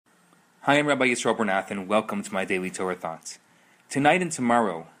Hi, I'm Rabbi Yisrael Bernath, and welcome to my Daily Torah Thoughts. Tonight and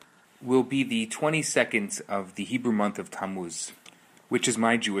tomorrow will be the 22nd of the Hebrew month of Tammuz, which is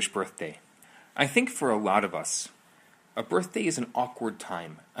my Jewish birthday. I think for a lot of us, a birthday is an awkward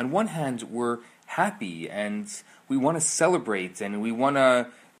time. On one hand, we're happy and we want to celebrate and we want to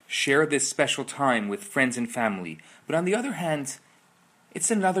share this special time with friends and family. But on the other hand, it's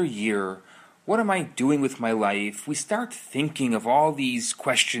another year. What am I doing with my life? We start thinking of all these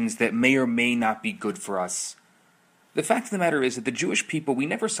questions that may or may not be good for us. The fact of the matter is that the Jewish people, we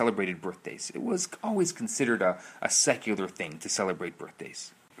never celebrated birthdays. It was always considered a secular thing to celebrate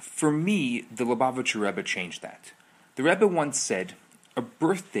birthdays. For me, the Lubavitcher Rebbe changed that. The Rebbe once said, a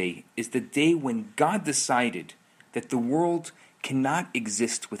birthday is the day when God decided that the world cannot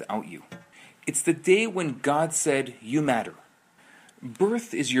exist without you. It's the day when God said, you matter.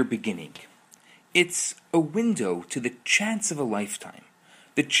 Birth is your beginning. It's a window to the chance of a lifetime,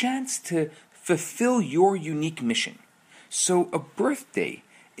 the chance to fulfill your unique mission. So a birthday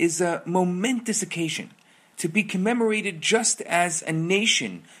is a momentous occasion to be commemorated just as a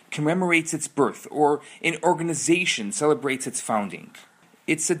nation commemorates its birth or an organization celebrates its founding.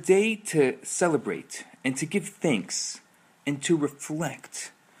 It's a day to celebrate and to give thanks and to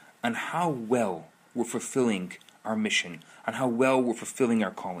reflect on how well we're fulfilling our mission, on how well we're fulfilling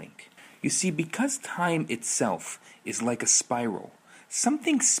our calling. You see, because time itself is like a spiral,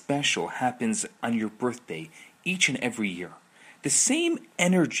 something special happens on your birthday each and every year. The same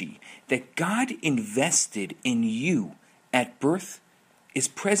energy that God invested in you at birth is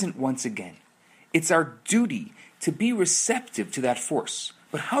present once again. It's our duty to be receptive to that force.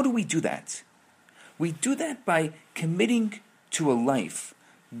 But how do we do that? We do that by committing to a life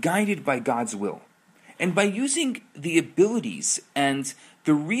guided by God's will, and by using the abilities and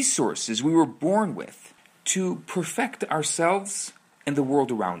the resources we were born with to perfect ourselves and the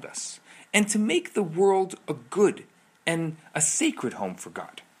world around us, and to make the world a good and a sacred home for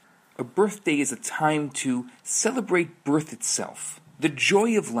God. A birthday is a time to celebrate birth itself, the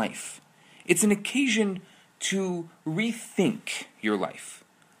joy of life. It's an occasion to rethink your life.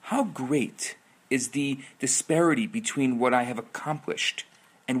 How great is the disparity between what I have accomplished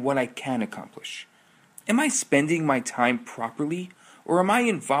and what I can accomplish? Am I spending my time properly, or am I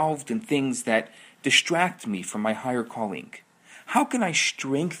involved in things that distract me from my higher calling? How can I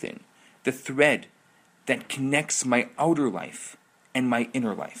strengthen the thread that connects my outer life and my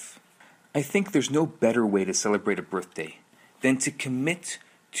inner life? I think there's no better way to celebrate a birthday than to commit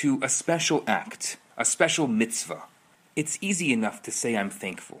to a special act, a special mitzvah. It's easy enough to say I'm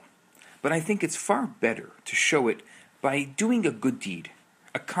thankful, but I think it's far better to show it by doing a good deed,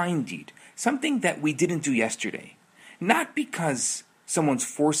 a kind deed, something that we didn't do yesterday. Not because someone's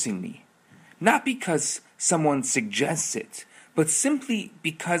forcing me, not because someone suggests it, but simply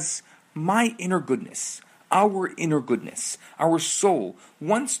because my inner goodness, our soul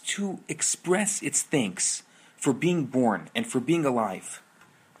wants to express its thanks for being born and for being alive.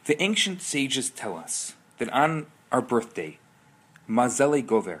 The ancient sages tell us that on our birthday, Mazale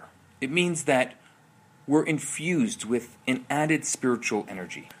Gover, it means that we're infused with an added spiritual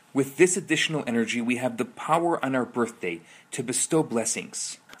energy. With this additional energy, we have the power on our birthday to bestow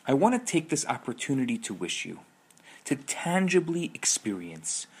blessings. I want to take this opportunity to wish you to tangibly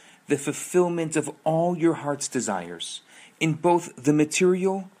experience the fulfillment of all your heart's desires in both the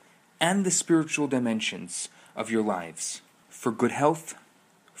material and the spiritual dimensions of your lives, for good health,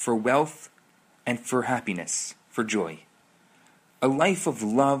 for wealth, and for happiness, for joy. A life of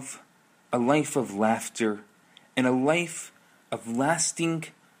love, a life of laughter, and a life of lasting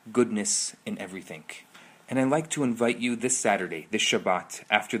goodness in everything. And I'd like to invite you this Saturday, this Shabbat,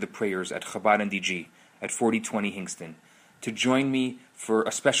 after the prayers at Chabad NDG at 4020 Hingston, to join me for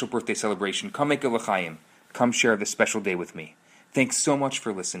a special birthday celebration. Come make a l'chaim. Come share this special day with me. Thanks so much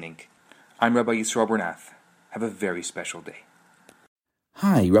for listening. I'm Rabbi Yisrael Bernath. Have a very special day.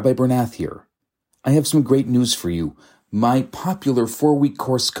 Hi, Rabbi Bernath here. I have some great news for you. My popular 4-week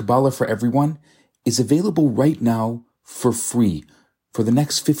course, Kabbalah for Everyone, is available right now for free for the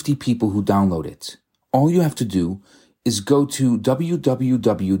next 50 people who download it. All you have to do is go to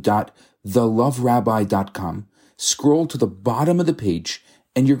www.theloverabbi.com, scroll to the bottom of the page,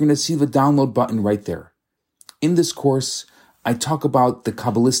 and you're going to see the download button right there. In this course, I talk about the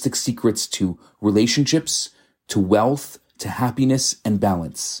Kabbalistic secrets to relationships, to wealth, to happiness, and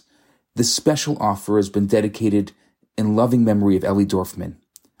balance. This special offer has been dedicated in loving memory of Ellie Dorfman.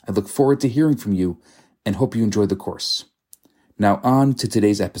 I look forward to hearing from you and hope you enjoy the course. Now on to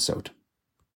today's episode.